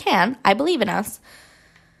will. We can. I believe in us.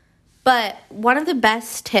 But one of the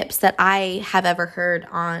best tips that I have ever heard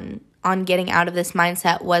on getting out of this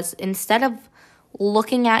mindset was, instead of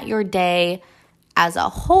looking at your day as a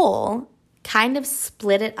whole, kind of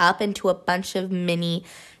split it up into a bunch of mini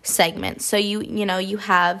segments. So you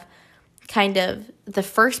have kind of the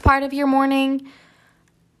first part of your morning,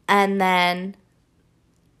 and then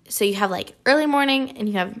so you have early morning and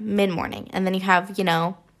you have mid-morning, and then you have,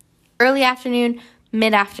 early afternoon,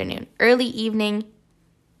 mid-afternoon, early evening,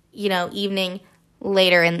 evening,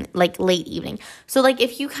 later, and late evening. So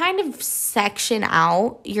if you kind of section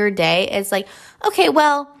out your day, it's okay,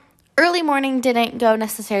 well, early morning didn't go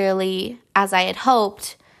necessarily as I had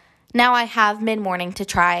hoped. Now I have mid-morning to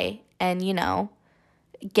try and,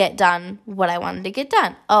 get done what I wanted to get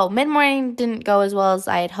done. Mid-morning didn't go as well as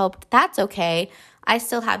I had hoped. That's okay. I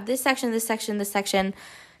still have this section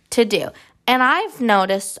to do. And I've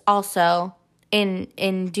noticed also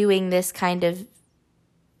in doing this kind of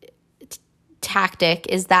tactic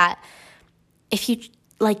is that if you,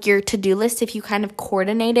 your to-do list, if you kind of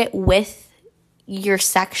coordinate it with your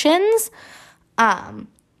sections,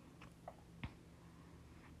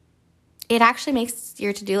 it actually makes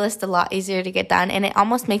your to-do list a lot easier to get done, and it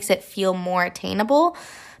almost makes it feel more attainable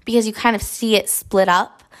because you kind of see it split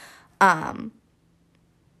up. And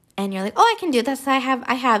you're like, oh, I can do this. I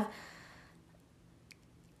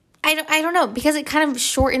don't know, because it kind of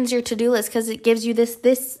shortens your to-do list because it gives you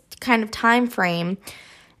this kind of time frame,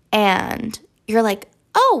 and you're like,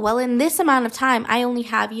 oh, well, in this amount of time, I only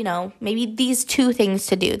have, maybe these 2 things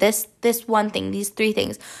to do, this one thing, these 3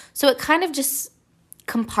 things. So it kind of just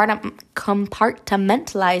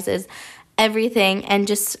compartmentalizes everything, and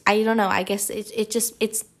just, I don't know, I guess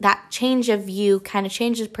it's that change of view kind of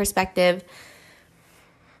changes perspective,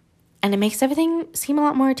 and it makes everything seem a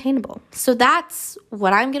lot more attainable. So that's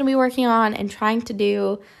what I'm going to be working on and trying to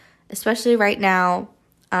do, especially right now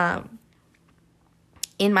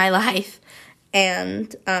in my life.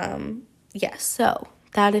 And yes, so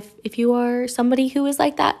that if you are somebody who is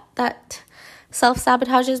like that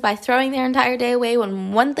self-sabotages by throwing their entire day away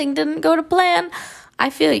when one thing didn't go to plan, I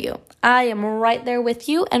feel you. I am right there with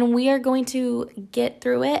you, and we are going to get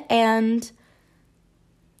through it and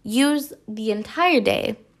use the entire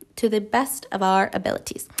day to the best of our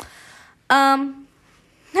abilities.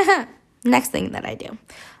 Next thing that I do.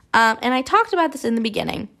 And I talked about this in the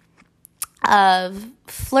beginning of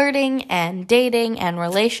flirting and dating and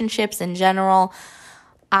relationships in general.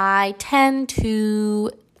 I tend to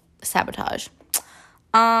sabotage.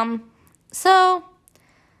 So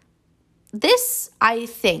this, I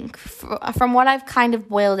think, from what I've kind of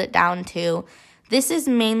boiled it down to, this is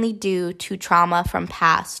mainly due to trauma from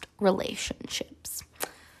past relationships.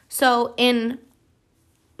 So in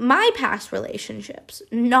my past relationships,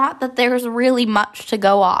 not that there's really much to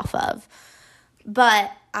go off of,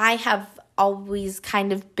 but I have always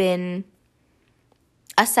kind of been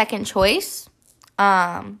a second choice,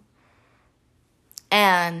 and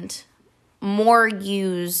more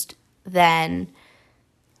used than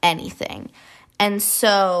anything. And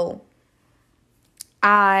so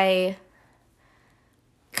I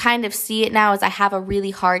kind of see it now as I have a really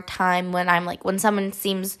hard time when someone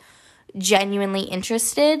seems genuinely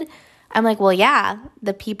interested. I'm like, well, yeah,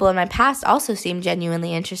 the people in my past also seemed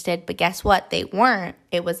genuinely interested, but guess what? They weren't.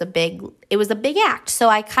 It was a big act. So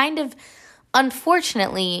I kind of,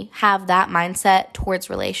 unfortunately, have that mindset towards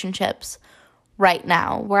relationships right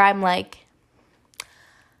now, where I'm like,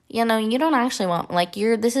 you don't actually want,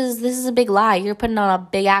 this is a big lie. You're putting on a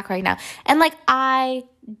big act right now. And I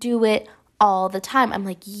do it all the time. I'm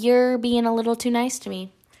like, you're being a little too nice to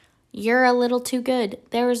me. You're a little too good.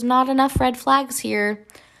 There's not enough red flags here.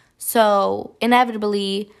 So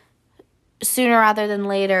inevitably, sooner rather than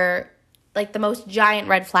later, the most giant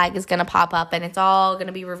red flag is going to pop up, and it's all going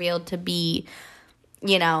to be revealed to be,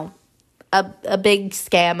 a big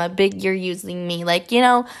scam, a big you're using me.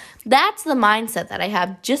 That's the mindset that I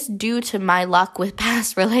have just due to my luck with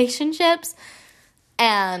past relationships.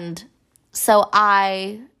 And so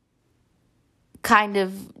I kind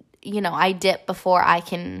of, I dip before I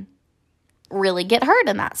can really get hurt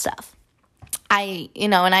in that stuff.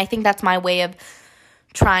 And I think that's my way of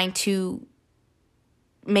trying to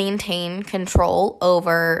maintain control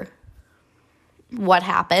over what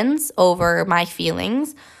happens, over my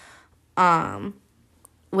feelings,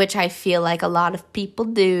 which I feel like a lot of people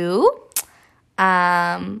do.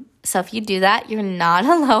 So if you do that, you're not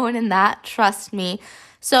alone in that, trust me.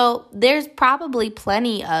 So there's probably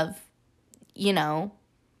plenty of,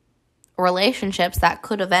 relationships that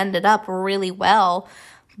could have ended up really well,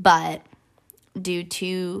 but due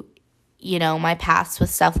to, my past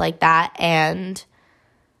with stuff like that and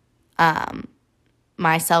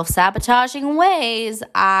my self-sabotaging ways,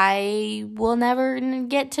 I will never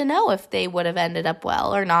get to know if they would have ended up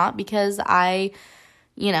well or not, because I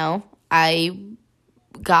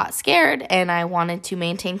got scared and I wanted to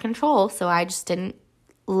maintain control, so I just didn't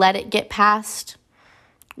let it get past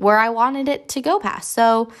where I wanted it to go past.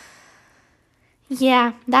 So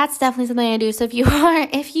yeah, that's definitely something I do. So if you are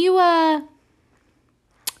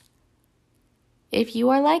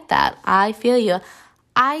like that, I feel you.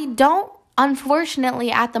 I don't,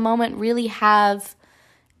 unfortunately, at the moment, really have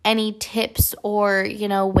any tips or,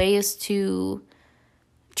 ways to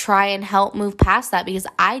try and help move past that, because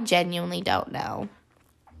I genuinely don't know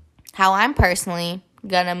how I'm personally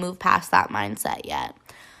gonna move past that mindset yet.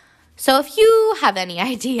 So if you have any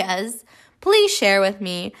ideas, please share with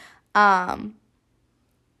me.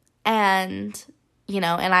 And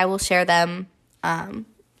I will share them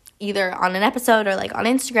either on an episode or on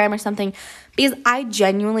Instagram or something, because I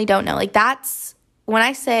genuinely don't know. That's when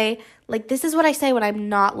I say, this is what I say when I'm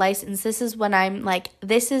not licensed. This is when I'm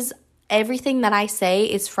this is everything that I say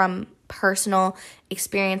is from personal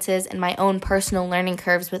experiences and my own personal learning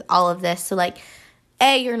curves with all of this. So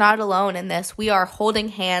you're not alone in this. We are holding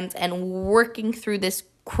hands and working through this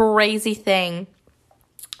crazy thing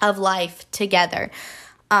of life together.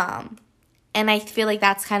 And I feel like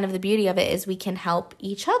that's kind of the beauty of it, is we can help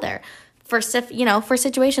each other. For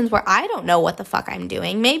situations where I don't know what the fuck I'm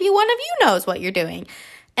doing, maybe one of you knows what you're doing.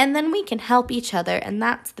 And then we can help each other, and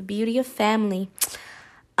that's the beauty of family.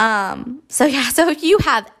 So if you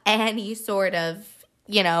have any sort of,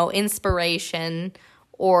 inspiration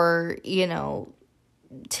or,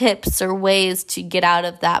 tips or ways to get out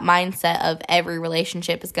of that mindset of every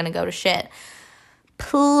relationship is going to go to shit,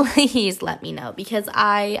 please let me know, because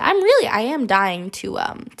I am dying to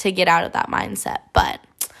get out of that mindset, but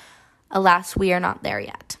alas, we are not there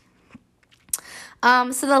yet.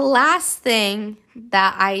 So the last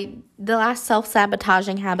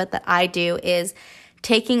self-sabotaging habit that I do is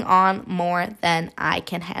taking on more than I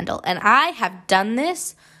can handle. And I have done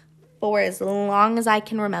this for as long as I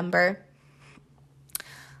can remember.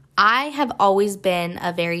 I have always been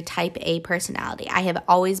a very type A personality. I have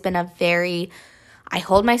always been I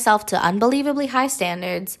hold myself to unbelievably high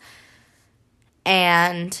standards,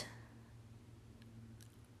 and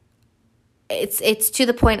it's to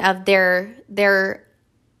the point of they're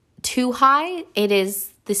too high.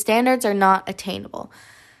 The standards are not attainable.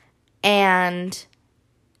 And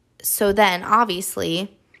so then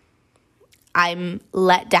obviously I'm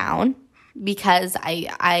let down because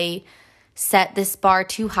I set this bar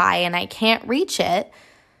too high and I can't reach it.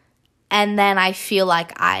 And then I feel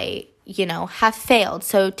like I, have failed.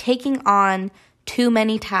 So taking on too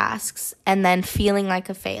many tasks and then feeling like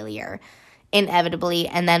a failure inevitably,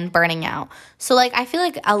 and then burning out. So I feel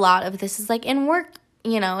like a lot of this is in work,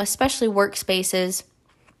 especially workspaces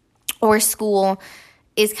or school,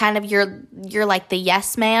 is kind of you're like the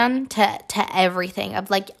yes man to everything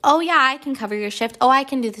of oh yeah, I can cover your shift. Oh, I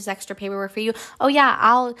can do this extra paperwork for you. Oh yeah,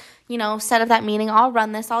 I'll, set up that meeting. I'll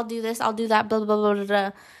run this. I'll do this. I'll do that, blah, blah, blah, blah,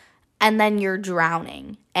 blah. And then you're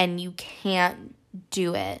drowning and you can't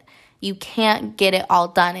do it. You can't get it all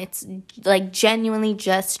done. It's genuinely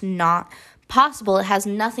just not possible. It has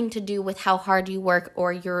nothing to do with how hard you work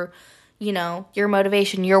or your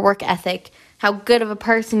motivation, your work ethic, how good of a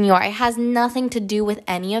person you are. It has nothing to do with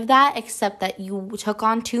any of that, except that you took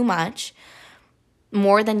on too much,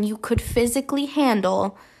 more than you could physically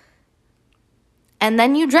handle, and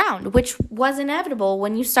then you drowned, which was inevitable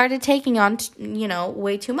when you started taking on,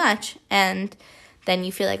 way too much. And then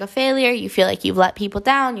you feel like a failure. You feel like you've let people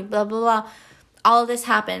down. You blah, blah, blah. All of this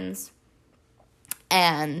happens.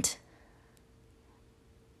 And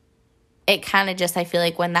it kind of just, I feel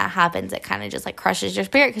like when that happens, it kind of just crushes your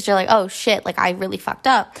spirit, because you're like, oh shit, I really fucked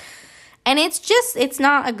up. And it's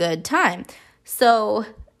not a good time. So,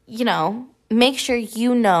 make sure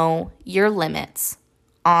you know your limits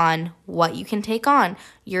on what you can take on,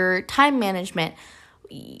 your time management,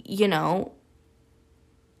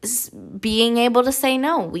 being able to say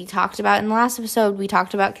no. We talked about in the last episode, we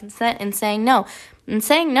talked about consent and saying no. And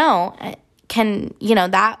saying no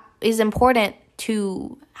that is important,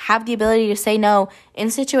 to have the ability to say no in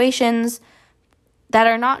situations that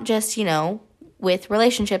are not just, with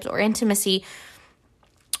relationships or intimacy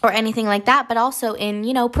or anything like that, but also in,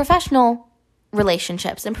 professional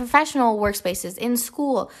relationships, in professional workspaces, in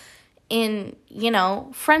school, in,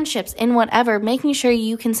 friendships, in whatever, making sure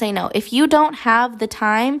you can say no. If you don't have the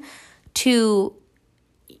time to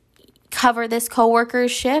cover this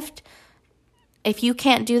coworker's shift, if you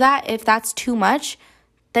can't do that, if that's too much,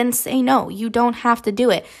 then say no. You don't have to do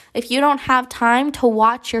it. If you don't have time to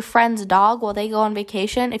watch your friend's dog while they go on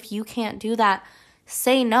vacation, if you can't do that,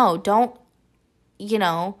 say no. Don't,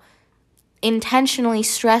 intentionally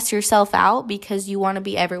stress yourself out because you want to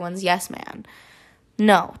be everyone's yes man.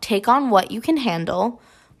 No, take on what you can handle.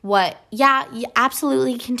 You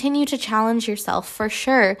absolutely continue to challenge yourself for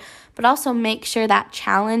sure, but also make sure that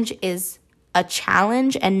challenge is a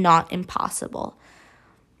challenge and not impossible.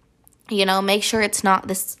 Make sure it's not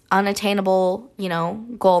this unattainable,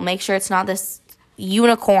 goal. Make sure it's not this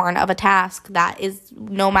unicorn of a task that is,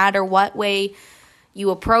 no matter what way you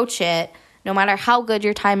approach it, no matter how good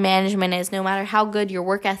your time management is, no matter how good your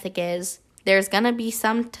work ethic is, there's going to be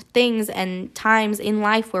some things and times in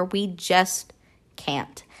life where we just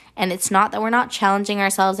can't. And it's not that we're not challenging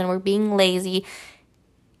ourselves and we're being lazy.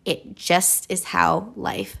 It just is how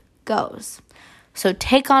life goes. So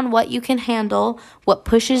take on what you can handle, what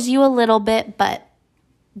pushes you a little bit, but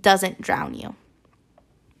doesn't drown you.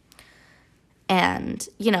 And,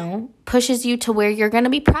 pushes you to where you're going to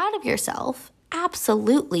be proud of yourself.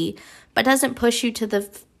 Absolutely. But doesn't push you to the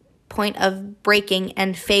point of breaking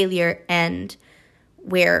and failure, and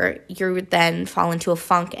where you then fall into a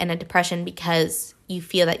funk and a depression because you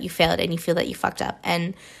feel that you failed and you feel that you fucked up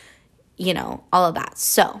and, all of that.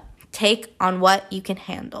 So take on what you can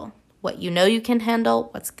handle, what you know you can handle,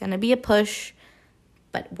 what's going to be a push,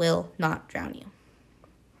 but will not drown you.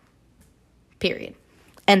 Period.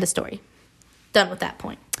 End of story. Done with that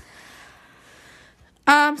point.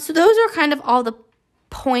 So those are kind of all the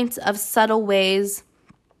points of subtle ways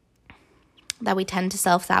that we tend to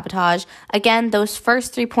self-sabotage. Again, those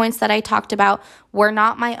first 3 points that I talked about were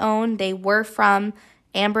not my own. They were from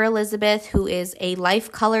Amber Elizabeth, who is a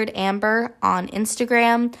Life Colored Amber on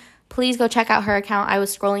Instagram. Please go check out her account. I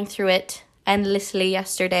was scrolling through it endlessly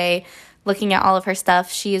yesterday, looking at all of her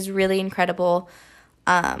stuff. She is really incredible,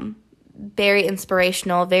 very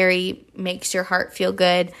inspirational, very makes your heart feel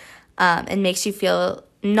good, and makes you feel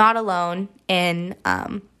not alone in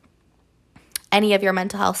any of your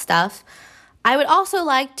mental health stuff. I would also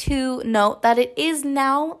like to note that it is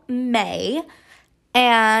now May,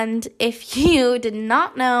 and if you did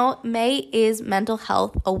not know, May is Mental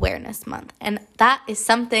Health Awareness Month, and that is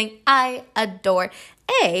something I adore.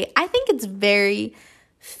 I think it's very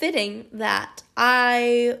fitting that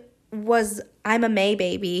I'm a May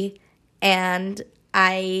baby, and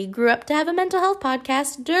I grew up to have a mental health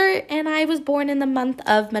podcast, and I was born in the month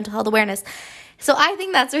of mental health awareness. So I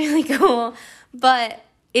think that's really cool, but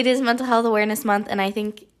it is Mental Health Awareness Month, and I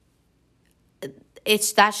think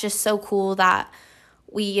that's just so cool that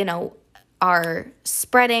we, are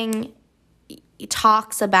spreading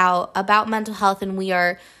talks about mental health, and we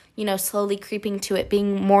are, slowly creeping to it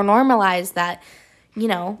being more normalized that,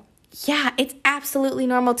 it's absolutely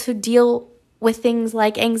normal to deal with things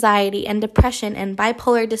like anxiety and depression and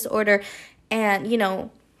bipolar disorder, and, the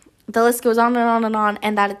list goes on and on and on,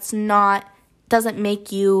 and that doesn't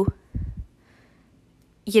make you,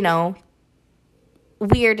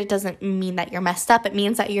 weird. It doesn't mean that you're messed up. It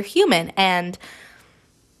means that you're human, and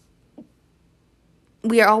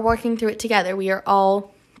we are all working through it together. We are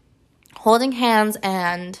all holding hands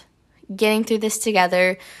and getting through this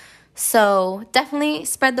together. So definitely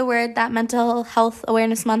spread the word that Mental Health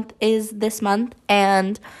Awareness Month is this month,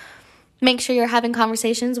 and make sure you're having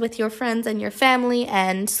conversations with your friends and your family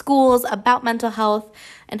and schools about mental health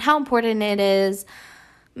and how important it is.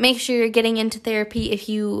 Make sure you're getting into therapy if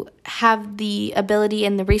you have the ability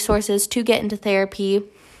and the resources to get into therapy.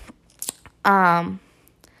 And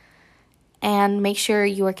make sure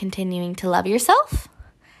you are continuing to love yourself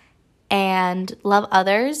and love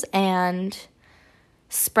others and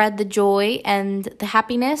spread the joy and the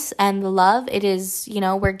happiness and the love. It is,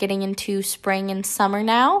 we're getting into spring and summer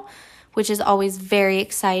now, which is always very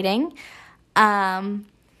exciting.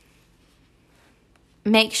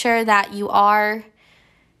 Make sure that you are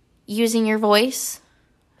using your voice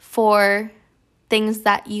for things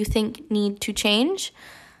that you think need to change,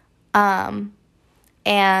 and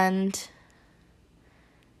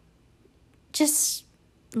just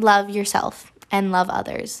love yourself and love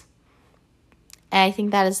others. And I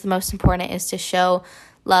think that is the most important, is to show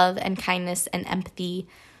love and kindness and empathy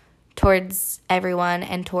towards everyone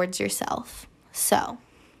and towards yourself. So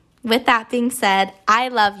with that being said, I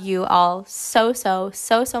love you all so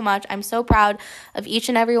much. I'm so proud of each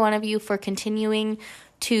and every one of you for continuing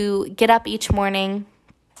to get up each morning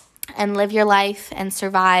and live your life and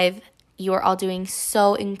survive. You are all doing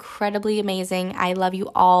so incredibly amazing. I love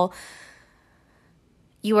you all.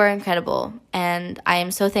 You are incredible, and I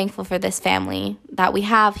am so thankful for this family that we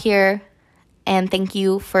have here, and thank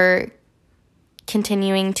you for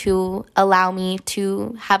continuing to allow me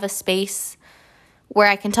to have a space where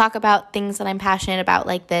I can talk about things that I'm passionate about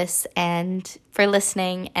like this, and for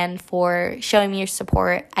listening and for showing me your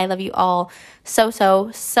support. I love you all so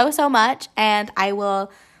much, and I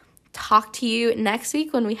will talk to you next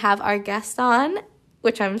week when we have our guest on,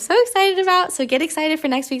 which I'm so excited about. So get excited for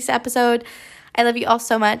next week's episode. I love you all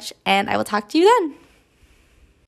so much, and I will talk to you then.